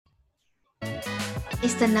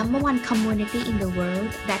It's the number one community in the world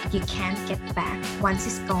that you can't get back once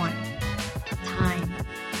it's gone. Time.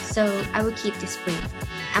 So I will keep this brief.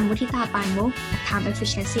 I'm Mutita Panmuk, a time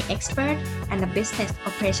efficiency expert and a business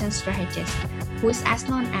operations strategist who is as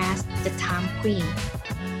known as the Time Queen.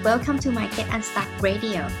 Welcome to my Get Unstuck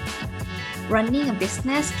Radio. Running a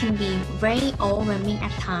business can be very overwhelming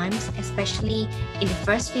at times, especially in the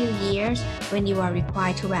first few years when you are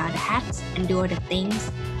required to wear the hats and do other things.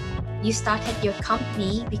 You started your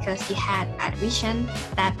company because you had a vision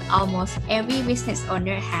that almost every business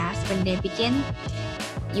owner has when they begin.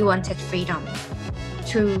 You wanted freedom,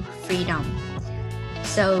 true freedom.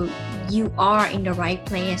 So you are in the right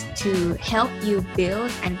place to help you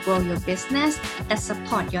build and grow your business that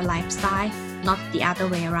support your lifestyle, not the other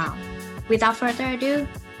way around. Without further ado,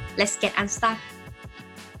 let's get unstuck.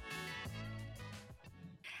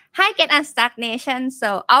 Hi, Get Unstuck Nation.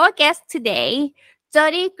 So our guest today,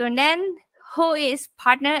 Jody Grunden, who is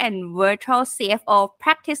partner and virtual CFO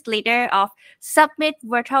practice leader of Submit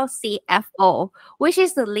Virtual CFO, which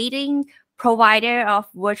is the leading provider of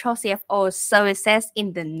virtual CFO services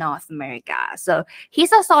in the North America. So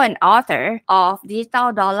he's also an author of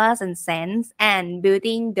Digital Dollars and Cents and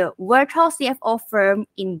building the virtual CFO firm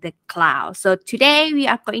in the cloud. So today we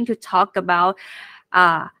are going to talk about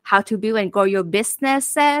how to build and grow your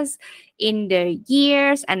businesses in the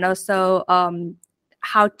years, and also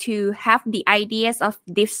how to have the ideas of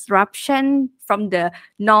disruption from the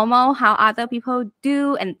normal, how other people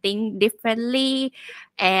do and think differently,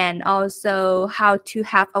 and also how to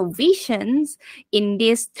have a visions in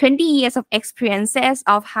these 20 years of experiences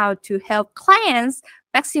of how to help clients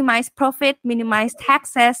maximize profit, minimize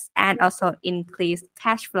taxes, and also increase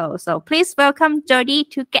cash flow. So please welcome Jody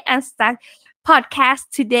to Get Unstuck podcast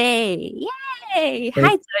today. Yay!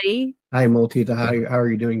 Hi, Jody. Hi, Multita. How are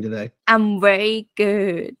you doing today? I'm very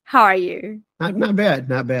good. How are you? Not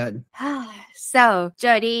bad. So,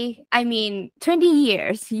 Jody, 20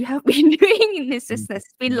 years you have been doing in this business.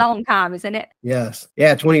 It's been a long time, isn't it? Yes.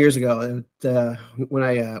 Yeah, 20 years ago. When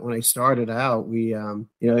I started out, we,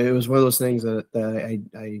 it was one of those things that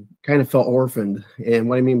I kind of felt orphaned. And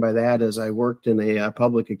what I mean by that is I worked in a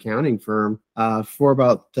public accounting firm for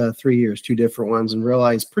about 3 years, two different ones, and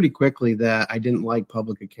realized pretty quickly that I didn't like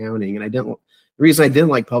public accounting. And the reason I didn't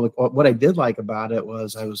like what I did like about it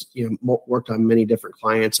was I was, worked on many different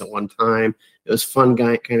clients at one time. It was fun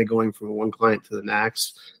kind of going from one client to the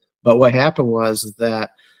next. But what happened was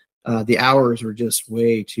that the hours were just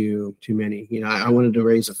way too many. I wanted to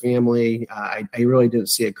raise a family. I really didn't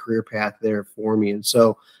see a career path there for me. And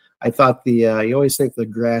so I thought you always think the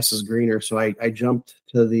grass is greener. So I jumped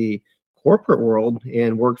to the corporate world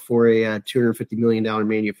and worked for a $250 million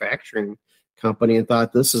manufacturing company and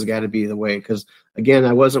thought this has got to be the way. Because again,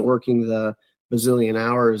 I wasn't working the bazillion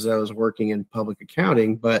hours I was working in public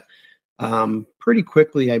accounting, but pretty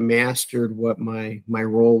quickly I mastered what my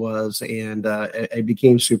role was, and it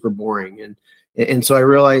became super boring. And so I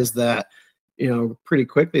realized that, pretty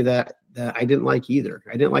quickly that I didn't like either.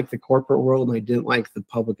 I didn't like the corporate world, and I didn't like the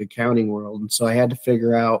public accounting world. And so I had to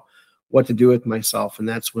figure out what to do with myself. And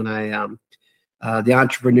that's when the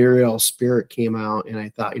entrepreneurial spirit came out, and I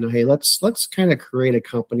thought, hey, let's kind of create a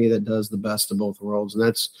company that does the best of both worlds.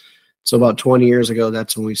 And so about 20 years ago,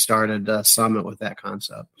 that's when we started Summit with that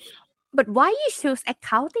concept. But why you choose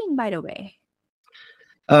accounting, by the way?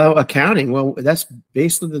 Accounting. Well, that's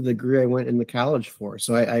basically the degree I went into college for.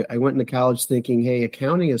 So I went into college thinking, hey,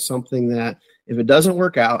 accounting is something that if it doesn't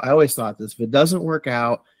work out, I always thought this, if it doesn't work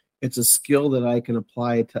out, it's a skill that I can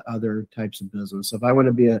apply to other types of business. So if I want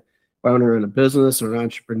to be a owner in a business or an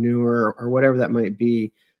entrepreneur or whatever that might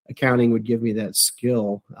be, accounting would give me that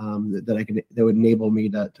skill that would enable me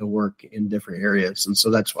to work in different areas. And so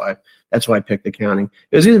that's why I picked accounting.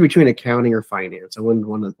 It was either between accounting or finance. I wanted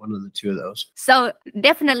one of the two of those. So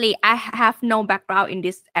definitely I have no background in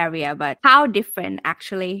this area, but how different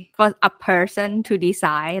actually for a person to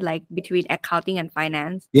decide like between accounting and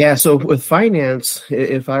finance? Yeah. So with finance,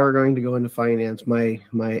 if I were going to go into finance, my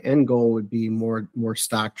end goal would be more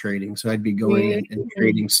stock trading. So I'd be going and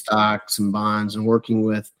trading stocks and bonds and working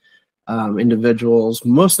with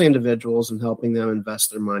mostly individuals, and helping them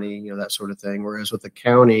invest their money, that sort of thing. Whereas with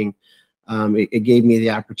accounting, it gave me the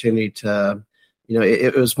opportunity to,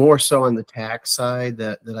 it was more so on the tax side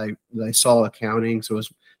that I saw accounting. So it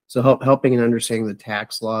was helping and understanding the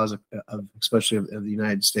tax laws of especially of the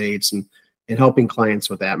United States, and helping clients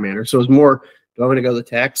with that manner. So it was more do I want to go the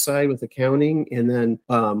tax side with accounting and then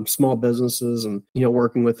small businesses and,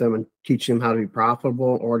 working with them and teaching them how to be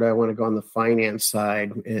profitable, or do I want to go on the finance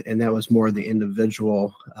side? And that was more the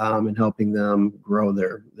individual and helping them grow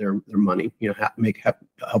their money,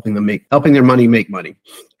 helping their money make money.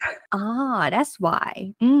 Ah, that's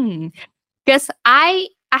why. Because I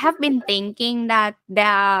have been thinking that there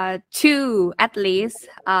are two at least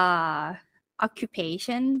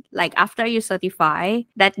occupation, like after you certify,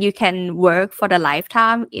 that you can work for the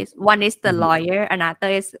lifetime. Is one is the lawyer, another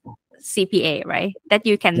is CPA, right? That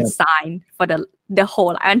you can sign for the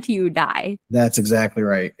whole until you die. That's exactly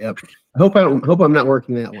right. Yep. I hope I'm not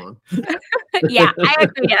working that long. Yeah, I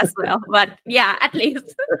agree as well. But yeah, at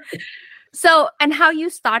least. So, and how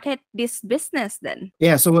you started this business then?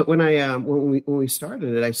 Yeah. So when we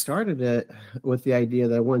started it, I started it with the idea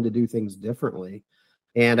that I wanted to do things differently.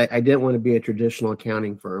 And I didn't want to be a traditional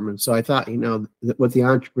accounting firm. And so I thought, what the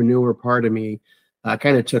entrepreneur part of me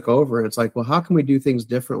kind of took over. And it's like, well, how can we do things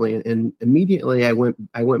differently? And immediately I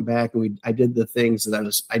went back and I did the things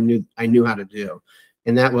that I knew how to do.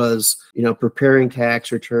 And that was, preparing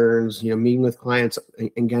tax returns, meeting with clients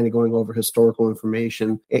and kind of going over historical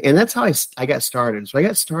information. And that's how I got started. So I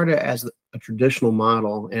got started as a traditional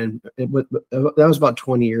model. And that was about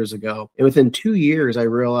 20 years ago. And within 2 years, I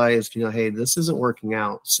realized, hey, this isn't working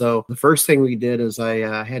out. So the first thing we did is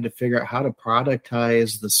I had to figure out how to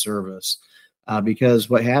productize the service. Because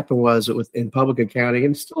what happened was in public accounting,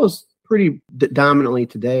 and still is pretty dominantly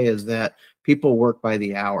today, is that people work by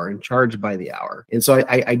the hour and charge by the hour. And so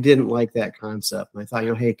I didn't like that concept. And I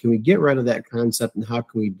thought, hey, can we get rid of that concept and how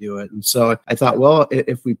can we do it? And so I thought, well,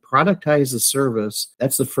 if we productize the service,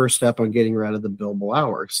 that's the first step on getting rid of the billable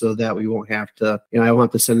hour so that we won't have to, I won't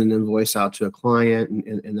have to send an invoice out to a client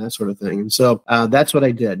and that sort of thing. And so that's what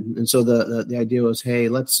I did. And so the idea was, hey,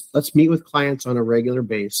 let's meet with clients on a regular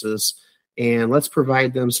basis and let's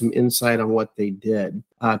provide them some insight on what they did.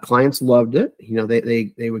 Clients loved it.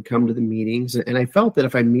 They would come to the meetings. And I felt that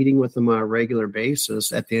if I'm meeting with them on a regular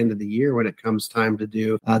basis at the end of the year, when it comes time to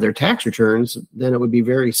do their tax returns, then it would be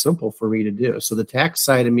very simple for me to do. So the tax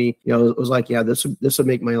side of me, was like, yeah, this would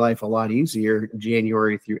make my life a lot easier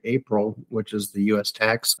January through April, which is the U.S.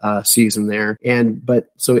 tax season there. And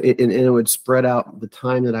it would spread out the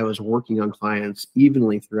time that I was working on clients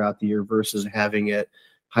evenly throughout the year versus having it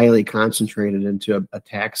highly concentrated into a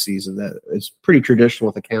tax season that is pretty traditional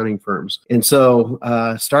with accounting firms. And so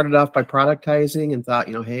started off by productizing and thought,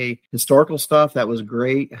 hey, historical stuff, that was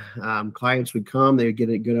great. Clients would come, they would get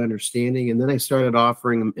a good understanding. And then I started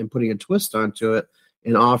offering and putting a twist onto it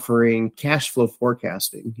and offering cash flow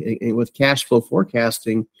forecasting. And with cash flow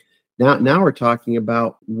forecasting, now we're talking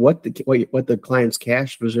about what the client's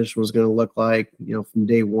cash position was going to look like, from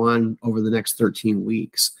day one over the next 13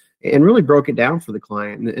 weeks. And really broke it down for the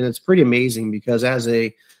client. And it's pretty amazing because as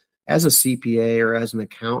a CPA or as an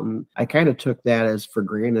accountant, I kind of took that as for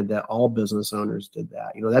granted that all business owners did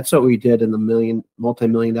that. That's what we did in the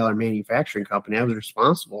multi-million-dollar manufacturing company. I was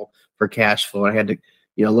responsible for cash flow. I had to,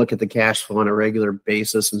 look at the cash flow on a regular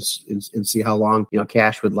basis and see how long,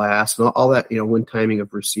 cash would last and all that, when timing of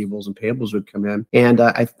receivables and payables would come in. And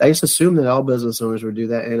I just assumed that all business owners would do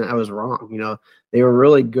that. And I was wrong. They were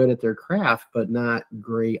really good at their craft, but not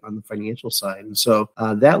great on the financial side. And so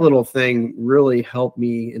that little thing really helped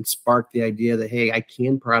me and sparked the idea that, hey, I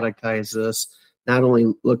can productize this, not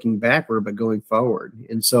only looking backward, but going forward.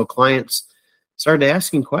 And so clients started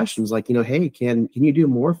asking questions like, hey, can you do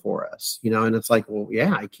more for us? And it's like, well,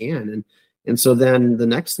 yeah, I can. And so then the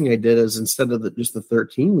next thing I did is instead of just the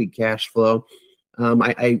 13-week cash flow,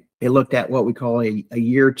 I looked at what we call a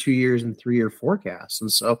year, 2 years, and 3 year forecast.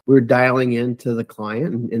 And so we're dialing into the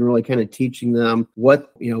client and really kind of teaching them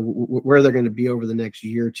what, where they're going to be over the next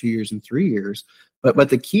year, 2 years, and 3 years. But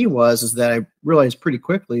the key is that I realized pretty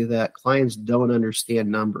quickly that clients don't understand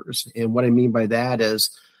numbers. And what I mean by that is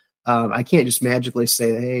I can't just magically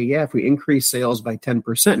say, hey, yeah, if we increase sales by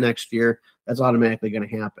 10% next year, that's automatically going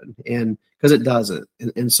to happen. And because it doesn't.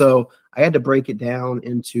 And so I had to break it down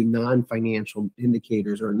into non-financial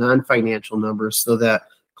indicators or non-financial numbers so that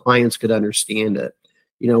clients could understand it.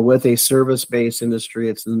 With a service-based industry,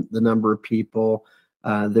 it's the number of people,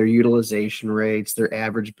 their utilization rates, their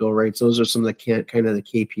average bill rates. Those are some of the kind of the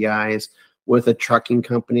KPIs. With a trucking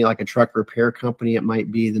company, like a truck repair company, it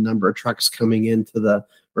might be the number of trucks coming into the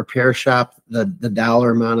repair shop, the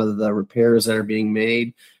dollar amount of the repairs that are being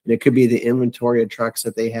made. And it could be the inventory of trucks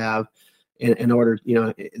that they have in order,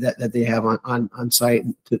 that they have on site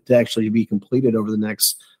to actually be completed over the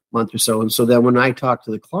next month or so. And so then when I talk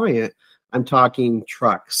to the client, I'm talking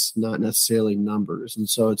trucks, not necessarily numbers. And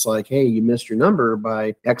so it's like, hey, you missed your number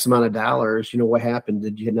by X amount of dollars. What happened?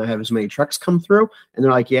 Did you not have as many trucks come through? And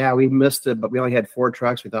they're like, yeah, we missed it, but we only had 4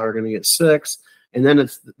 trucks. We thought we were going to get 6. And then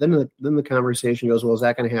the conversation goes, well, is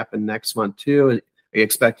that going to happen next month too? Are you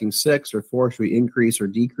expecting 6 or 4? Should we increase or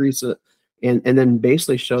decrease it? And then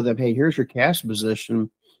basically show them, hey, here's your cash position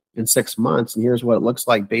in 6 months, and here's what it looks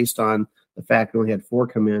like based on the fact we only had 4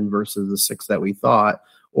 come in versus the 6 that we thought.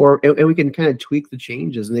 And we can kind of tweak the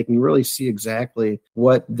changes, and they can really see exactly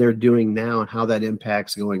what they're doing now and how that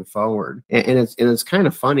impacts going forward. And it's kind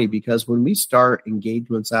of funny because when we start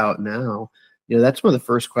engagements out now, that's one of the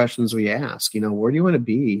first questions we ask. Where do you want to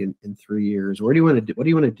be in 3 years? What do you want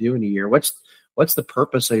to do in a year? What's the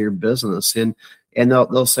purpose of your business? And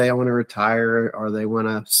they'll say, I want to retire, or they want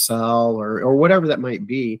to sell, or whatever that might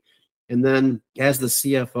be. And then as the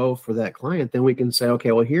CFO for that client, then we can say,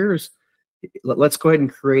 okay, well, let's go ahead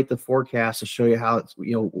and create the forecast to show you how it's,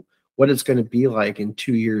 what it's going to be like in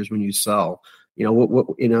 2 years when you sell.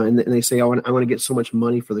 And they say, I want to get so much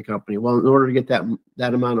money for the company. Well, in order to get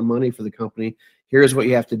that amount of money for the company, here's what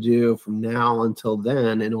you have to do from now until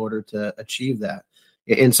then in order to achieve that.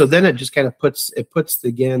 And so then it just kind of puts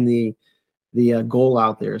again the goal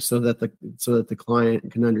out there so that the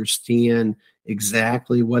client can understand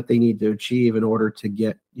exactly what they need to achieve in order to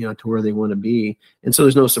get to where they want to be. And so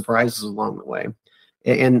there's no surprises along the way.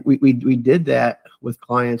 And we did that with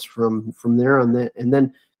clients from there on that. And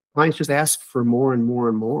then clients just asked for more and more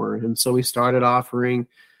and more. And so we started offering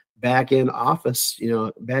back end office,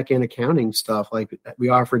 back end accounting stuff. Like we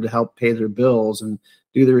offered to help pay their bills and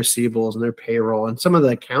do the receivables and their payroll and some of the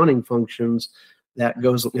accounting functions that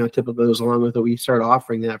goes, typically goes along with it. We started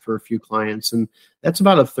offering that for a few clients. And that's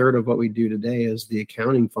about a third of what we do today is the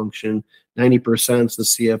accounting function. 90% is the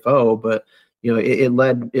CFO, but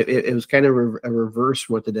it was kind of a reverse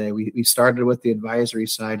from what today. We started with the advisory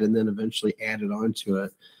side and then eventually added on to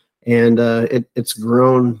it. And it's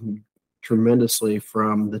grown tremendously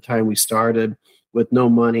from the time we started with no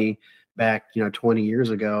money back 20 years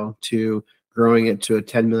ago to growing it to a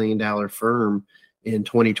 $10 million firm in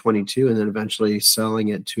 2022, and then eventually selling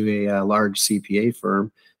it to a large CPA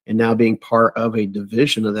firm, and now being part of a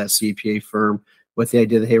division of that CPA firm with the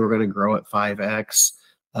idea that, hey, we're going to grow at 5x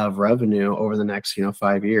of revenue over the next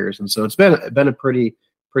 5 years. And so it's been a pretty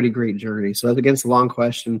great journey. So against a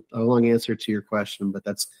long answer to your question, but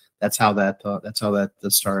that's how that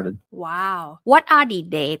started. Wow. What are the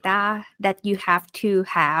data that you have to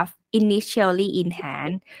have initially in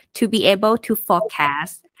hand to be able to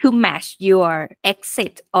forecast to match your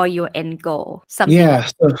exit or your end goal? Yeah,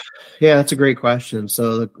 that's a great question.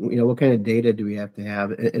 So, what kind of data do we have to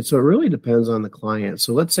have? And so it really depends on the client.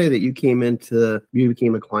 So let's say that you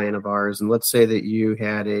became a client of ours, and let's say that you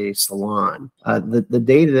had a salon. The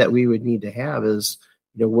data that we would need to have is,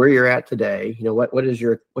 where you're at today. What's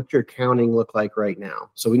your accounting look like right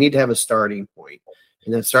now? So we need to have a starting point,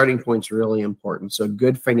 and that starting point's really important. So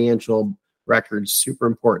good financial records, super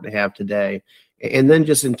important to have today. And then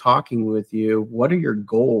just in talking with you, what are your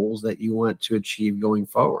goals that you want to achieve going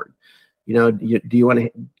forward? Do you want to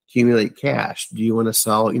accumulate cash? Do you want to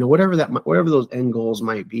sell? Whatever those end goals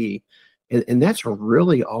might be. And that's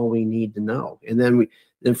really all we need to know. And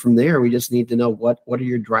then from there, we just need to know what are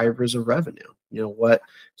your drivers of revenue?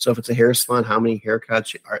 So if it's a hair salon, how many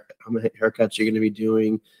haircuts are you going to be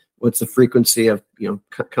doing? What's the frequency of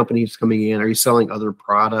companies coming in? Are you selling other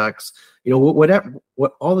products?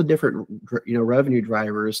 What all the different revenue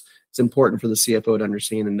drivers. It's important for the CFO to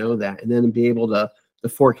understand and know that, and then be able to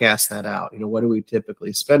forecast that out. What do we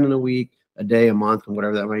typically spend in a week, a day, a month, and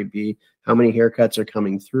whatever that might be? How many haircuts are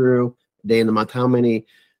coming through a day in the month? How many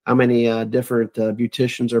different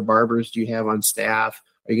beauticians or barbers do you have on staff?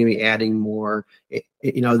 Are you going to be adding more?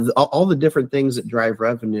 All the different things that drive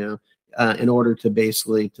revenue. In order to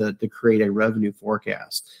basically to create a revenue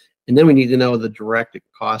forecast. And then we need to know the direct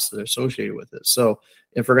costs that are associated with it. So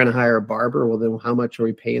if we're going to hire a barber, well, then how much are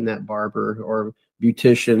we paying that barber or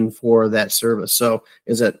beautician for that service? So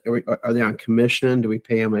are they on commission? Do we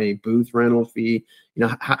pay them a booth rental fee?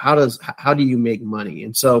 How do you make money?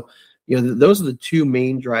 And so, those are the two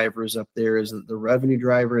main drivers up there, is the revenue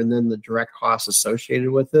driver and then the direct costs associated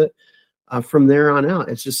with it. From there on out,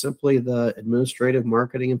 it's just simply the administrative,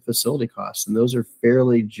 marketing, and facility costs. And those are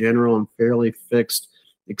fairly general and fairly fixed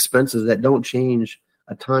expenses that don't change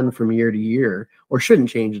a ton from year to year, or shouldn't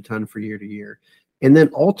change a ton from year to year. And then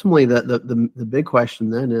ultimately, the big question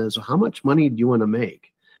then is, how much money do you want to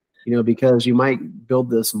make? Because you might build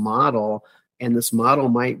this model, and this model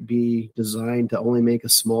might be designed to only make a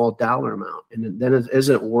small dollar amount. And then is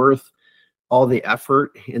it worth all the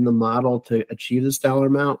effort in the model to achieve this dollar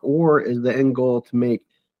amount, or is the end goal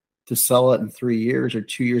to sell it in 3 years or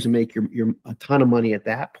 2 years and make your a ton of money at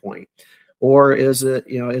that point? Or is it,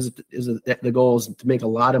 is it that the goal is to make a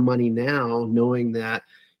lot of money now, knowing that,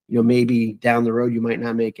 maybe down the road you might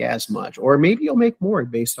not make as much, or maybe you'll make more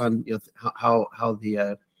based on how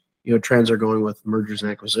the trends are going with mergers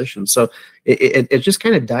and acquisitions. So it's just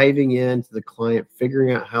kind of diving into the client,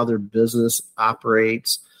 figuring out how their business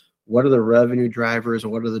operates, what are the revenue drivers,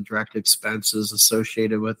 and what are the direct expenses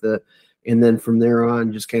associated with it, and then from there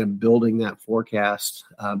on, just kind of building that forecast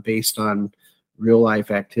based on real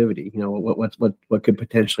life activity. What could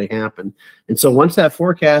potentially happen. And so once that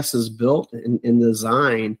forecast is built and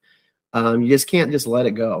designed, you just can't just let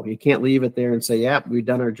it go. You can't leave it there and say, "Yeah, we've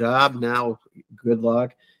done our job. Now, good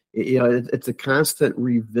luck." It's a constant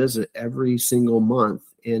revisit every single month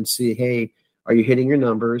and see, hey, are you hitting your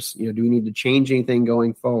numbers? Do we need to change anything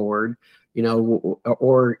going forward?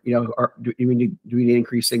 Or do we need to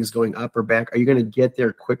increase things going up or back? Are you going to get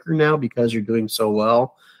there quicker now because you're doing so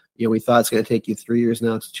well? We thought it's going to take you 3 years.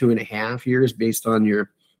 Now it's 2.5 years based on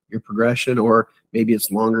your progression, or maybe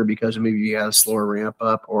it's longer because maybe you got a slower ramp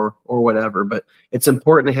up or whatever. But it's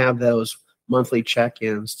important to have those monthly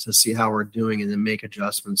check-ins to see how we're doing and then make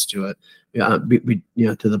adjustments to it,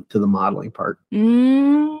 to the modeling part.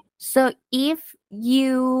 So if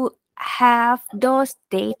you have those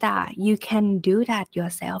data, you can do that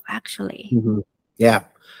yourself, actually. Mm-hmm. Yeah.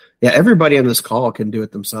 Everybody on this call can do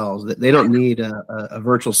it themselves. They don't need a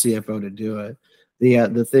virtual CFO to do it.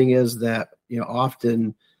 The thing is that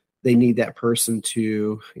often they need that person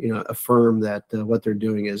to affirm that what they're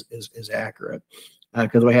doing is accurate.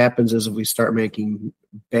 Because what happens is if we start making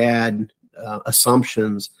bad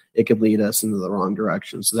assumptions, it could lead us into the wrong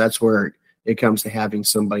direction. So that's where it comes to having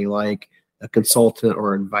somebody like a consultant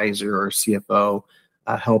or advisor or CFO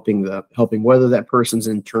helping whether that person's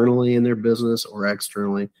internally in their business or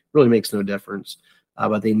externally, really makes no difference.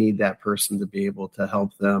 But they need that person to be able to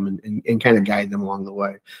help them and kind of guide them along the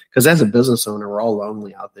way. Because as a business owner, we're all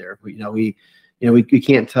lonely out there. We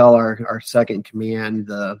can't tell our second command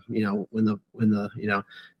when the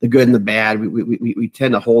good and the bad. We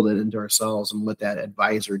tend to hold it into ourselves, and what that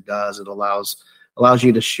advisor does, it allows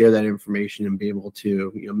you to share that information and be able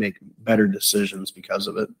to make better decisions because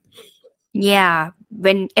of it. Yeah,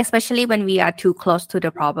 especially when we are too close to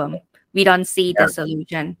the problem, we don't see the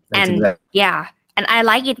solution. That's and exactly. Yeah, and I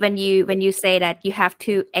like it when you say that you have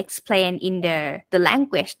to explain in the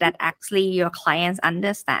language that actually your clients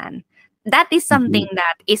understand. That is something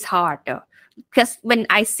that is hard though, because when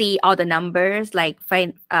I see all the numbers like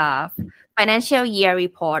financial year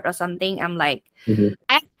report or something, I'm like,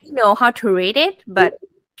 I know how to read it, but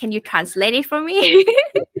can you translate it for me?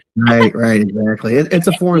 Right, exactly. It's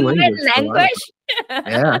a foreign language.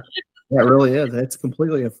 Yeah, it really is. It's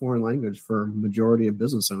completely a foreign language for majority of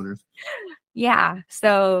business owners. Yeah.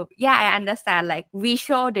 So I understand. Like, we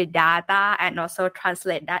show the data and also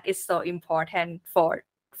translate that is so important for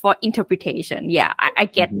interpretation. Yeah, I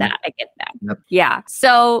get that. Yep. Yeah.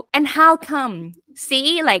 So, and how come?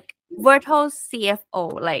 See, like, virtual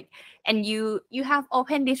CFO, like, and you have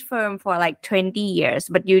opened this firm for like 20 years,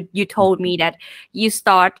 but you told me that you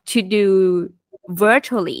start to do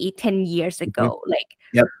virtually 10 years ago.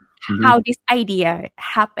 Like, how this idea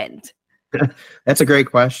happened? That's a great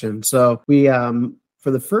question. So we for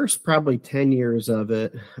the first probably 10 years of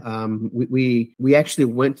it, we actually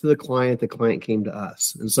went to the client came to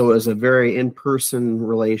us. And so it was a very in-person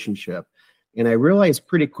relationship. And I realized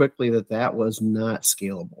pretty quickly that was not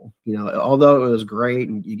scalable. Although it was great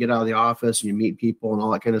and you get out of the office and you meet people and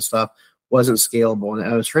all that kind of stuff, wasn't scalable. And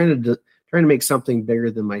I was trying to make something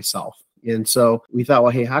bigger than myself. And so we thought,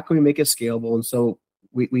 well, hey, how can we make it scalable? And so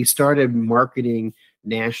we started marketing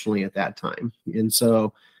nationally at that time. And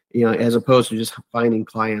so, as opposed to just finding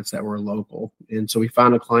clients that were local. And so we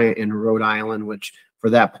found a client in Rhode Island, which for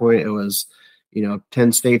that point it was,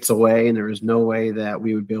 10 states away, and there was no way that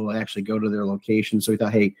we would be able to actually go to their location. So we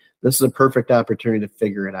thought, hey, this is a perfect opportunity to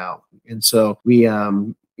figure it out. And so we,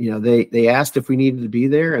 they asked if we needed to be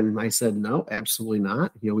there, and I said, no, absolutely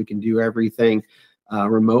not. We can do everything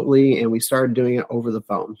remotely, and we started doing it over the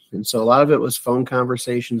phone. And so a lot of it was phone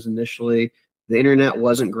conversations initially. The internet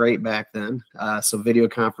wasn't great back then, so video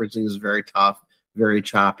conferencing is very tough, very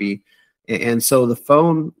choppy. And so the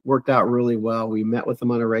phone worked out really well. We met with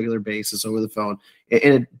them on a regular basis over the phone.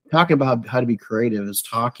 And talking about how to be creative is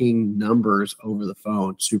talking numbers over the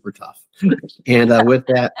phone, super tough. And with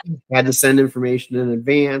that, had to send information in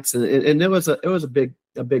advance, and it was a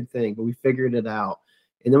big thing, but we figured it out.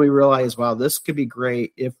 And then we realized, wow, this could be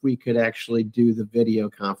great if we could actually do the video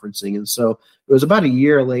conferencing. And so it was about a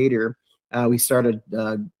year later we started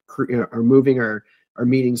moving our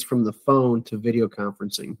meetings from the phone to video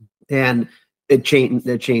conferencing, and it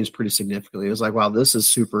changed pretty significantly. It was like, wow, this is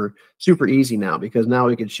super easy now, because now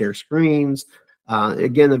we could share screens.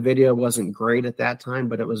 Again, the video wasn't great at that time,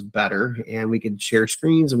 but it was better, and we could share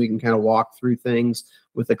screens and we can kind of walk through things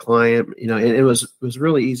with the client, and it was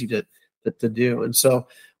really easy to do. And so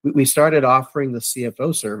we started offering the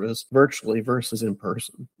CFO service virtually versus in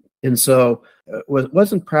person. And so it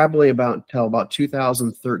wasn't probably until about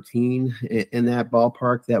 2013 in that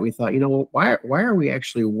ballpark that we thought, why are we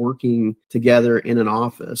actually working together in an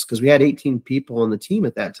office? Because we had 18 people on the team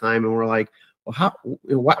at that time, and we're like, well,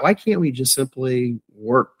 why can't we just simply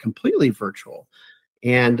work completely virtual?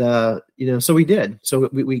 And so we did. So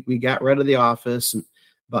we got rid of the office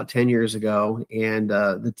about 10 years ago, and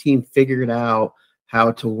the team figured out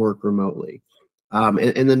how to work remotely.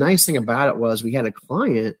 And the nice thing about it was we had a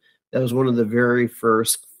client that was one of the very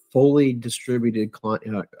first fully distributed,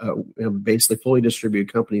 basically fully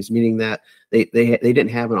distributed companies, meaning that they didn't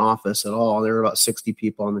have an office at all. There were about 60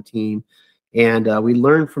 people on the team, and we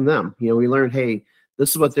learned from them. We learned, hey,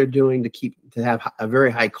 this is what they're doing to have a very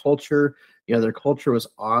high culture. Their culture was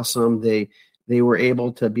awesome. They were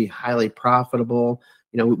able to be highly profitable.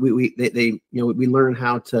 We learned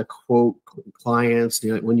how to quote clients,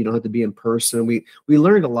 when you don't have to be in person. We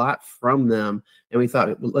learned a lot from them, and we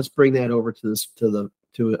thought, well, let's bring that over to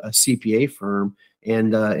a CPA firm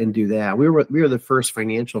and do that. We were the first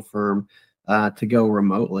financial firm to go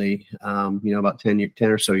remotely, about 10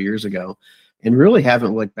 or so years ago, and really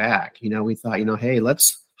haven't looked back. We thought, hey,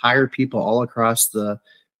 let's hire people all across the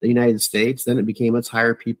United States. Then it became, let's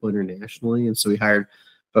hire people internationally, and so we hired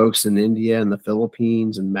folks in India and the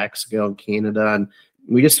Philippines and Mexico and Canada. And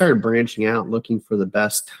we just started branching out, looking for the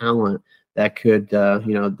best talent that could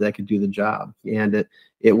do the job. And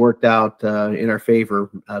it worked out in our favor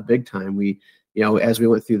big time. We, as we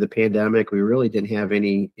went through the pandemic, we really didn't have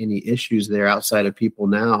any issues there outside of people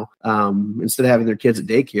now. Instead of having their kids at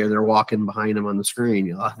daycare, they're walking behind them on the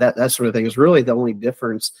screen. That sort of thing is really the only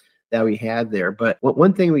difference that we had there. But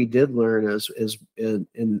one thing we did learn is in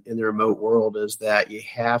the remote world is that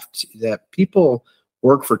that people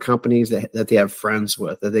work for companies that they have friends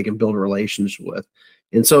with, that they can build a relationship with.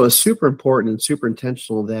 And so it's super important and super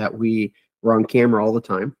intentional that we're on camera all the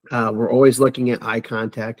time. We're always looking at eye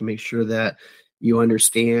contact to make sure that you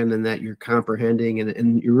understand and that you're comprehending,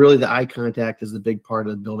 and you're really, the eye contact is the big part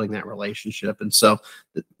of building that relationship. And so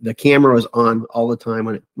the camera was on all the time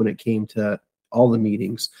when it came to all the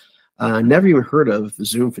meetings. Never even heard of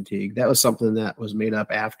Zoom fatigue. That was something that was made up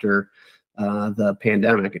after the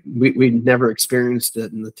pandemic. We'd never experienced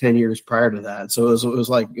it in the 10 years prior to that. So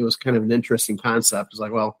it was kind of an interesting concept. It's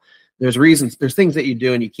like, well, there's things that you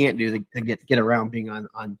do and you can't do to get around being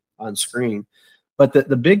on screen. But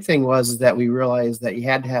the big thing was that we realized that you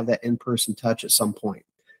had to have that in-person touch at some point.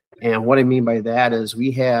 And what I mean by that is we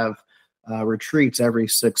have retreats every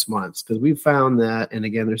 6 months, because we found that, and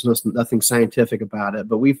again, there's nothing scientific about it,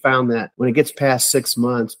 but we found that when it gets past 6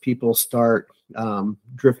 months, people start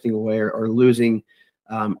drifting away or losing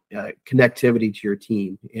connectivity to your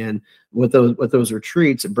team. And with those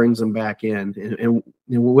retreats, it brings them back in. And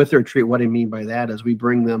with the retreat, what I mean by that is we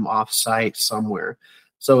bring them off site somewhere.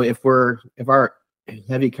 So if our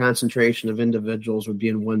heavy concentration of individuals would be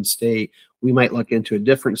in one state, we might look into a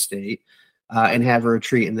different state and have a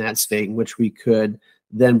retreat in that state, in which we could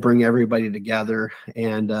then bring everybody together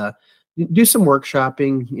and do some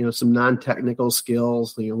workshopping, some non-technical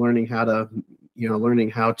skills, learning how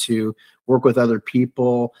to work with other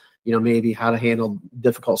people, maybe how to handle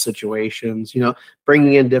difficult situations,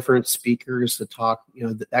 bringing in different speakers to talk,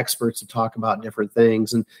 the experts to talk about different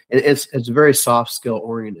things. And it's very soft skill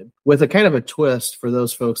oriented, with a kind of a twist for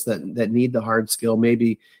those folks that need the hard skill.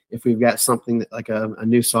 Maybe if we've got something that, like a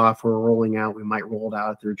new software rolling out, we might roll it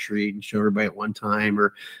out at the retreat and show everybody at one time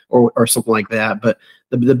or something like that. But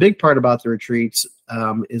the big part about the retreats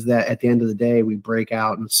is that at the end of the day, we break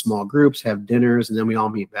out in small groups, have dinners, and then we all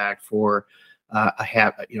meet back for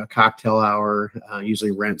a cocktail hour,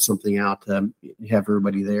 usually rent something out to have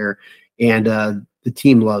everybody there. And the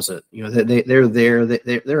team loves it. They're there.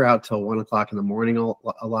 They're out till 1 o'clock in the morning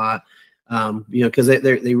a lot, because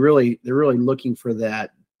they're really looking for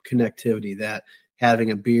that connectivity, that having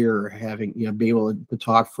a beer or having, being able to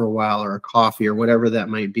talk for a while, or a coffee or whatever that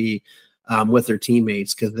might be, with their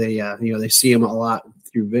teammates, because they see them a lot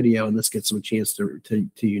through video, and this gets them a chance to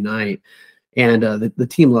unite. And the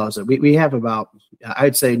team loves it. We have about,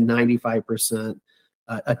 I'd say 95%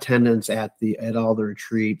 attendance at all the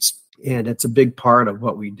retreats, and it's a big part of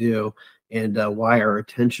what we do. and why our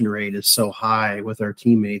retention rate is so high with our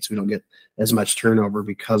teammates. We don't get as much turnover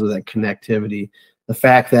because of that connectivity. The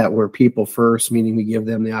fact that we're people first, meaning we give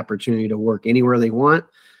them the opportunity to work anywhere they want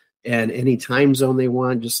and any time zone they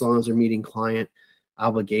want, just as long as they're meeting client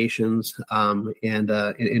obligations. And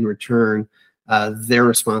in return, their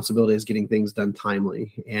responsibility is getting things done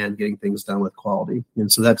timely and getting things done with quality. And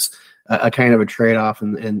so that's a kind of a trade-off,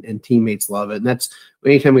 and teammates love it. And that's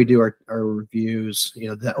anytime we do our reviews,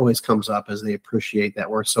 that always comes up as they appreciate that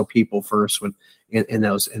we're so people first in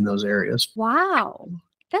those areas. Wow,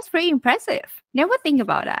 that's pretty impressive. Never think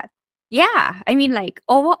about that. Yeah, I mean, like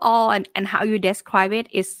overall, and how you describe it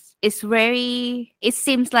is very. It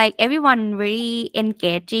seems like everyone really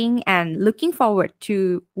engaging and looking forward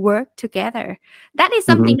to work together. That is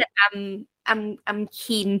something that I'm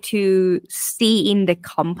keen to see in the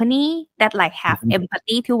company, that like have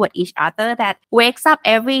empathy toward each other, that wakes up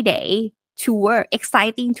every day to work,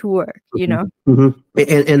 exciting to work. And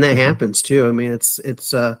that happens too. I mean, it's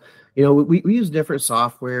we use different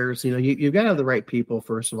softwares. You've got to have the right people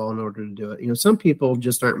first of all in order to do it. Some people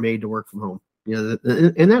just aren't made to work from home.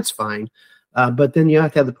 And that's fine. But then you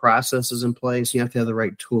have to have the processes in place. You have to have the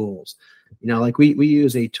right tools. Like we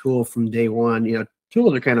use a tool from day one.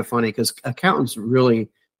 Tools are kind of funny because accountants really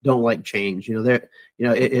don't like change.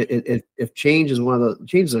 If change is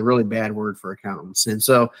change is a really bad word for accountants. And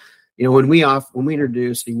so, when we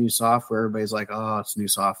introduce a new software, everybody's like, "Oh, it's new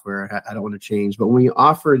software. I don't want to change." But when we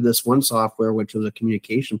offered this one software, which was a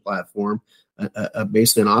communication platform,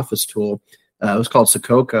 based in Office tool, it was called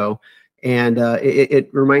Sococo, and it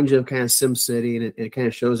reminds you of kind of SimCity, and it kind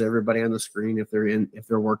of shows everybody on the screen if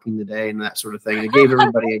they're working today and that sort of thing. And it gave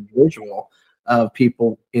everybody a visual of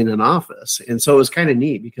people in an office, and so it was kind of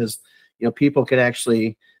neat because people could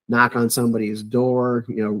actually knock on somebody's door,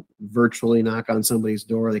 virtually knock on somebody's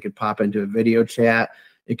door. They could pop into a video chat.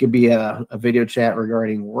 It could be a video chat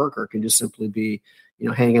regarding work, or it can just simply be,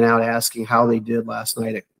 hanging out, asking how they did last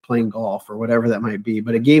night at playing golf or whatever that might be.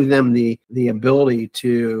 But it gave them the ability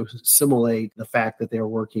to simulate the fact that they're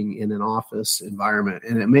working in an office environment,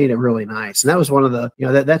 and it made it really nice. And that was one of the,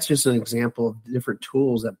 that's just an example of different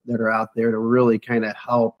tools that are out there to really kind of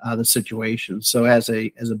help the situation. So as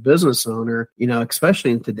a business owner,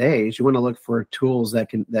 especially in today's, you want to look for tools that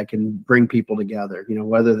can bring people together.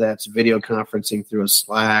 Whether that's video conferencing through a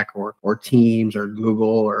Slack or Teams or Google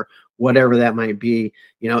or whatever that might be,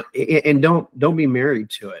 and don't be married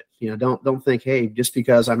to it. Don't think, hey, just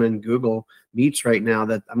because I'm in Google Meets right now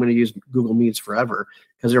that I'm going to use Google Meets forever,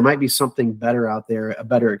 because there might be something better out there, a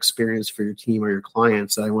better experience for your team or your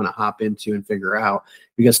clients that I want to hop into and figure out,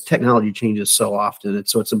 because technology changes so often. And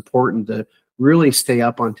so it's important to really stay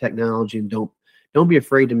up on technology, and don't be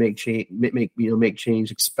afraid to make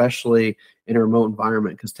change, especially in a remote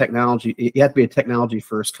environment, because technology, you have to be a technology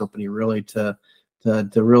first company really to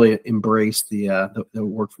really embrace the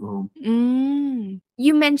work from home.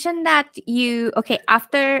 You mentioned that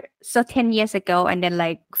after 10 years ago, and then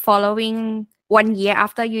like following 1 year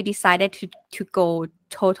after you decided to go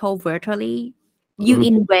total virtually, you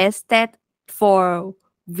invested for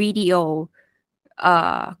video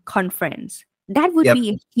conference. That would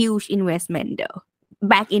be a huge investment though,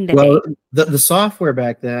 back in the day. The software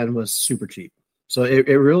back then was super cheap. So it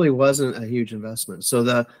really wasn't a huge investment. So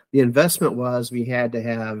the investment was, we had to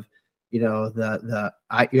have, you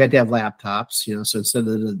had to have laptops, so instead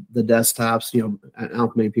of the desktops, I don't know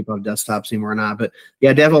if many people have desktops anymore or not, but you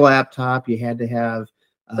had to have a laptop, you had to have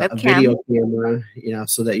a video camera,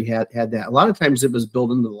 so that you had that. A lot of times it was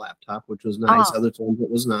built into the laptop, which was nice. Other times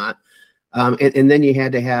it was not. And then you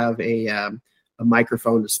had to have a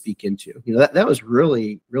microphone to speak into. That was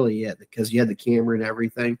really, really it, because you had the camera and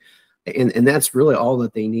everything. And that's really all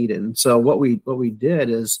that they needed. And so what we did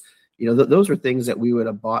is, those are things that we would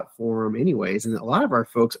have bought for them anyways. And a lot of our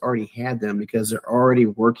folks already had them because they're already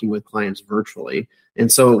working with clients virtually.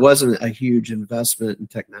 And so it wasn't a huge investment in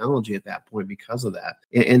technology at that point because of that.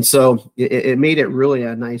 And so it made it really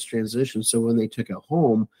a nice transition. So when they took it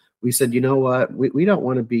home, we said, you know what, we don't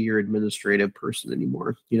want to be your administrative person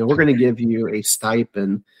anymore. We're going to give you a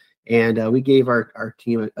stipend. And we gave our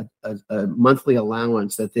team a monthly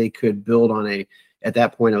allowance that they could build on at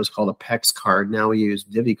that point it was called a PEX card. Now we use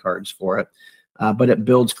Divvy cards for it. But it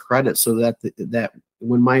builds credit so that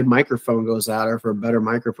when my microphone goes out, or for a better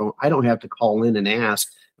microphone, I don't have to call in and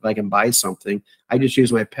ask if I can buy something. I just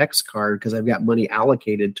use my PEX card because I've got money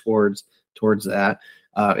allocated towards that.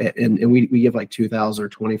 And we give like $2,000 or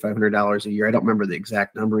 $2,500 a year. I don't remember the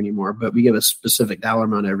exact number anymore, but we give a specific dollar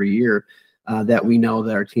amount every year that we know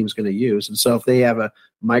that our team's going to use. And so if they have a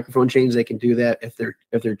microphone change, they can do that. If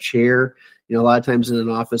their chair, a lot of times in an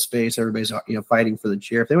office space, everybody's fighting for the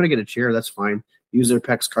chair. If they want to get a chair, that's fine. Use their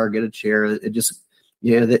PEX card, get a chair. It just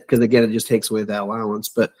because again, it just takes away that allowance.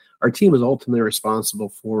 But our team is ultimately responsible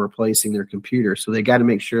for replacing their computer, so they got to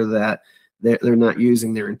make sure that they're not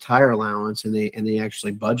using their entire allowance, and they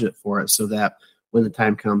actually budget for it, so that when the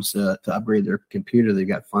time comes to upgrade their computer, they've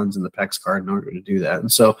got funds in the PEX card in order to do that.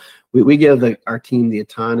 And so we give our team the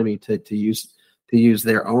autonomy to use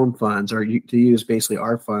their own funds, or to use basically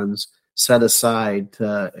our funds set aside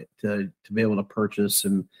to be able to purchase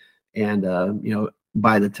and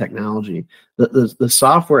buy the technology. The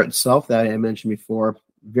software itself that I mentioned before,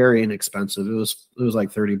 very inexpensive. It was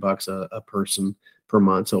like $30 a person per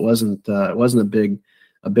month, so it wasn't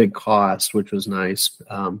a big cost, which was nice.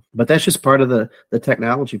 But that's just part of the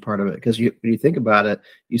technology part of it, because when you think about it,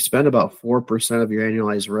 you spend about 4% of your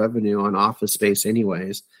annualized revenue on office space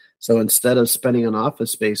anyways. So instead of spending on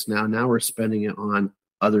office space now we're spending it on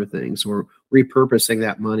other things. We're repurposing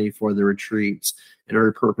that money for the retreats, and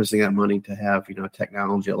repurposing that money to have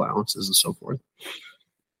technology allowances and so forth.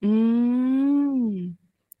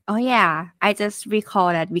 Oh yeah, I just recall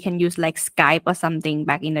that we can use like Skype or something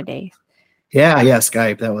back in the day. Yeah,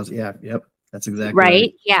 Skype. That was yep. That's exactly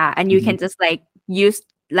right. Yeah, and you can just like use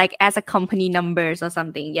like as a company numbers or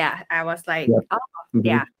something. Yeah, I was like,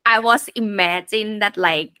 yeah, I was imagining that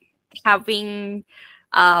like having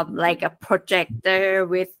like a projector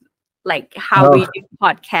with like how we do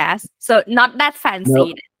podcasts. So not that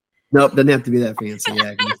fancy. Nope, doesn't have to be that fancy.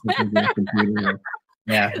 Yeah,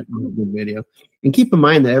 yeah, good video. And keep in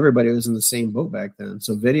mind that everybody was in the same boat back then.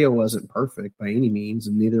 So video wasn't perfect by any means,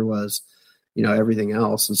 and neither was everything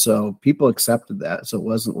else. And so people accepted that. So it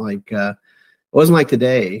wasn't like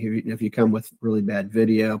today. If you come with really bad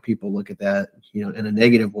video, people look at that in a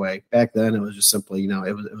negative way. Back then, it was just simply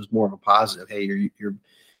it was more of a positive. Hey,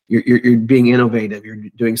 you're being innovative. You're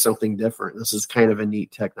doing something different. This is kind of a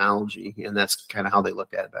neat technology, and that's kind of how they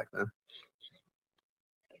looked at it back then.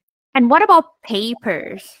 And what about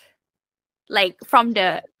papers? Like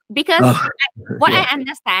because I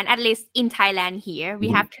understand, at least in Thailand here, we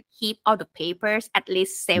have to keep all the papers at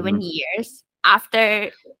least 7 years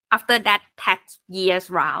after that tax year's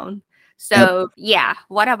round. So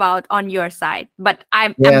what about on your side? But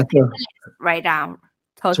I'm right now.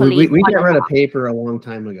 Totally. So we got rid of paper a long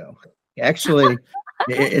time ago. Actually,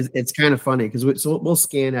 it's kind of funny because we'll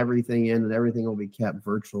scan everything in, and everything will be kept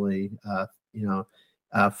virtually,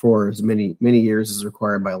 for as many years as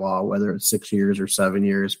required by law, whether it's 6 years or 7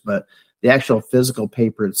 years. But the actual physical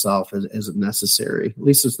paper itself isn't necessary. At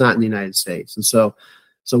least it's not in the United States. And so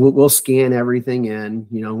we'll scan everything in,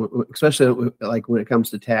 especially like when it comes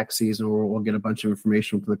to tax season, where we'll get a bunch of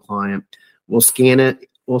information from the client. We'll scan it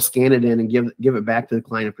in and give it back to the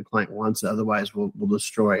client if the client wants it. Otherwise, we'll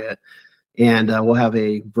destroy it. And we'll have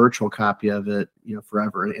a virtual copy of it,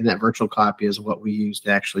 forever. And that virtual copy is what we use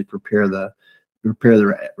to actually prepare the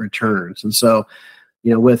returns. And so,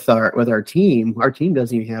 with our team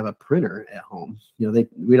doesn't even have a printer at home. They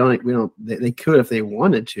could if they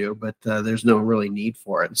wanted to, but there's no really need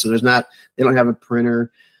for it. So they don't have a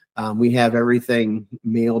printer. We have everything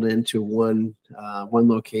mailed into one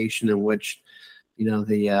location, in which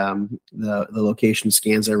the location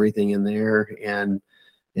scans everything in there and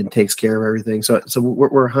takes care of everything. So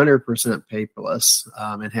we're 100% paperless,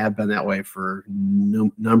 and have been that way for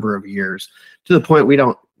number of years, to the point we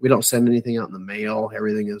don't send anything out in the mail.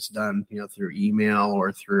 Everything is done through email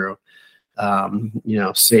or through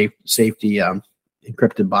safety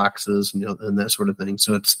encrypted boxes, and that sort of thing.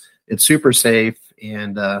 So it's super safe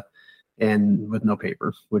and with no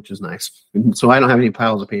paper, which is nice. And so I don't have any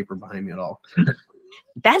piles of paper behind me at all.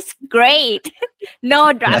 That's great.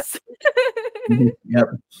 No dust. Yep.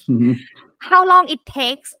 How long it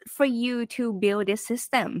takes for you to build this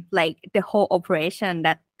system, like the whole operation,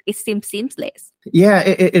 that it seems seamless? Yeah,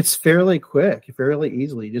 it's fairly quick, fairly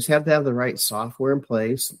easily. You just have to have the right software in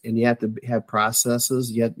place, and you have to have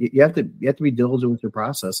processes. You have to be diligent with your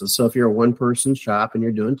processes. So if you're a one-person shop and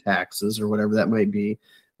you're doing taxes or whatever that might be,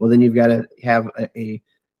 well, then you've got to have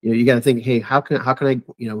you got to think, hey, how can I,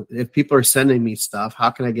 if people are sending me stuff, how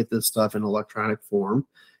can I get this stuff in electronic form?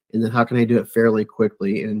 And then how can I do it fairly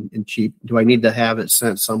quickly and cheap? Do I need to have it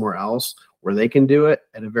sent somewhere else where they can do it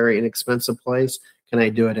at a very inexpensive place? Can I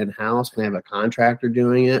do it in-house? Can I have a contractor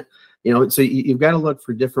doing it? So you've got to look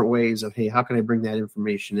for different ways of, hey, how can I bring that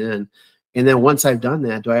information in? And then once I've done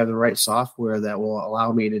that, do I have the right software that will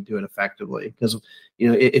allow me to do it effectively? Because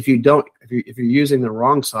if you're using the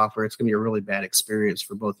wrong software, it's going to be a really bad experience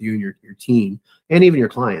for both you and your team and even your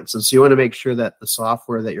clients. And so you want to make sure that the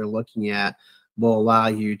software that you're looking at will allow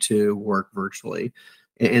you to work virtually.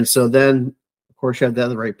 And so then, of course, you have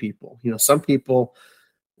the right people. Some people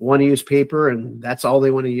want to use paper and that's all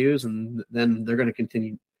they want to use, and then they're going to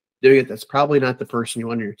continue doing it. That's probably not the person you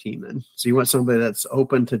want on your team then. So you want somebody that's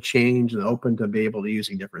open to change and open to be able to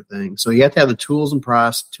using different things. So you have to have the tools,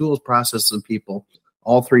 processes, and people,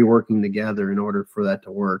 all three working together in order for that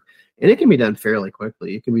to work. And it can be done fairly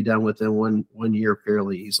quickly. It can be done within one year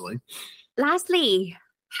fairly easily. Lastly,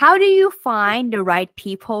 how do you find the right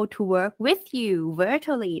people to work with you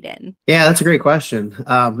virtually then? Yeah, that's a great question.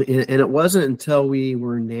 And it wasn't until we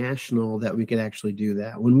were national that we could actually do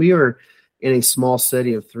that. When we were in a small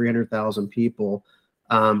city of 300,000 people,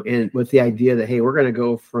 and with the idea that, hey, we're going to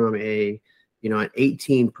go from an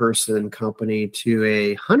 18-person company to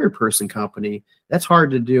a 100-person company, that's hard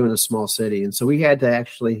to do in a small city. And so we had to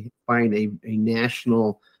actually find a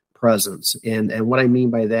national presence. And what I mean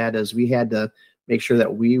by that is we had to make sure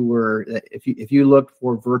that we were, if you look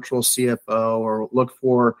for virtual CFO or look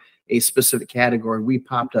for a specific category, we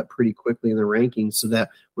popped up pretty quickly in the rankings, so that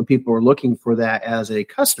when people were looking for that as a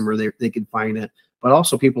customer, they could find it, but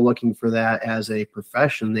also people looking for that as a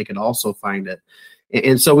profession, they could also find it.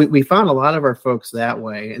 And so we found a lot of our folks that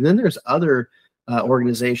way. And then there's other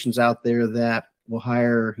organizations out there that will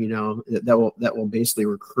hire, that will basically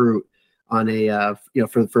recruit on a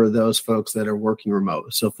for those folks that are working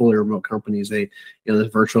remote. So fully remote companies, there's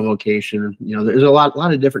virtual location. There's a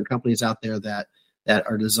lot of different companies out there that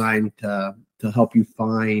are designed to help you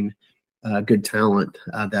find good talent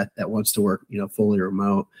that wants to work fully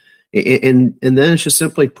remote. And then it's just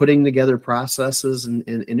simply putting together processes and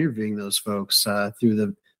interviewing those folks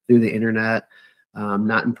through the internet,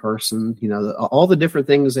 not in person. All the different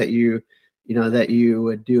things that you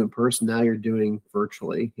would do in person, now you're doing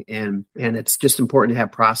virtually. And it's just important to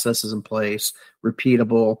have processes in place,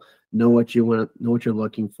 repeatable, know what you want, know what you're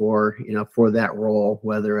looking for, for that role,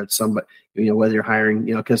 whether it's somebody, whether you're hiring,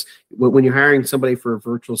 because when you're hiring somebody for a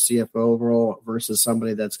virtual CFO role versus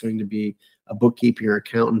somebody that's going to be a bookkeeper or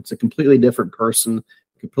accountant, it's a completely different person,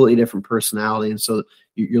 completely different personality. And so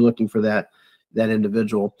you're looking for that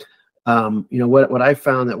individual. What I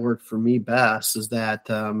found that worked for me best is that,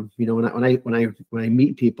 when I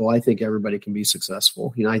meet people, I think everybody can be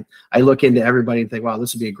successful. I look into everybody and think, wow,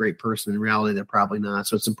 this would be a great person. In reality, they're probably not.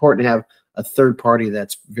 So it's important to have a third party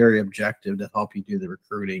that's very objective to help you do the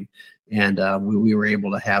recruiting. And we were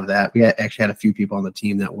able to have that. We actually had a few people on the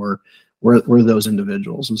team that were those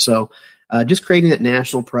individuals. And so just creating that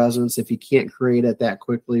national presence. If you can't create it that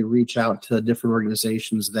quickly, reach out to different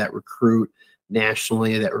organizations that recruit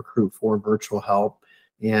nationally, that recruit for virtual help.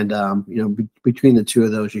 And, between the two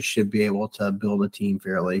of those, you should be able to build a team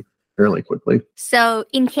fairly quickly. So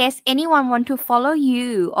in case anyone want to follow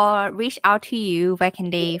you or reach out to you, where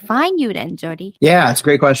can they find you then, Jody? Yeah, it's a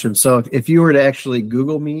great question. So if you were to actually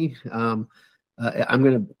Google me, I'm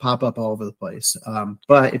going to pop up all over the place.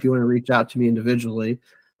 But if you want to reach out to me individually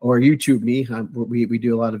or YouTube me, we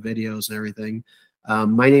do a lot of videos and everything.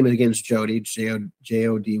 My name again is Jody,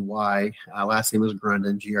 Jody. Last name is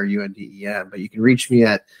Grunden, Grunden. But you can reach me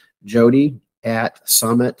at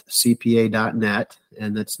jody@summitcpa.net,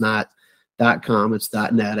 and that's not .com, it's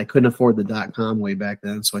 .net. I couldn't afford the .com way back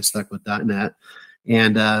then, so I stuck with .net.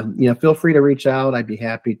 And feel free to reach out. I'd be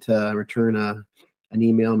happy to return an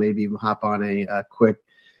email, maybe hop on a quick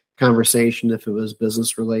conversation if it was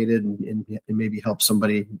business related, and maybe help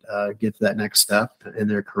somebody get to that next step in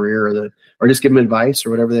their career, or just give them advice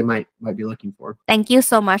or whatever they might be looking for. Thank you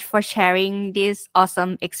so much for sharing this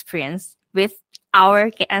awesome experience with our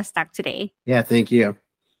Get Unstuck today. Yeah, thank you.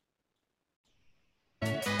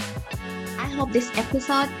 I hope this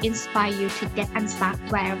episode inspires you to get unstuck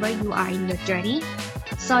wherever you are in your journey,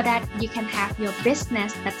 so that you can have your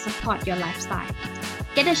business that supports your lifestyle.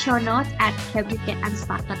 Get the show notes at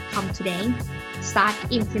helpyougetunstuck.com today. Start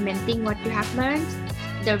implementing what you have learned.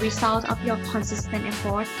 The result of your consistent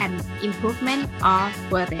effort and improvement are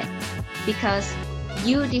worth it, because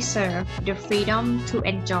you deserve the freedom to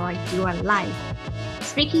enjoy your life.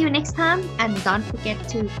 Speak to you next time, and don't forget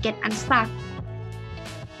to get unstuck.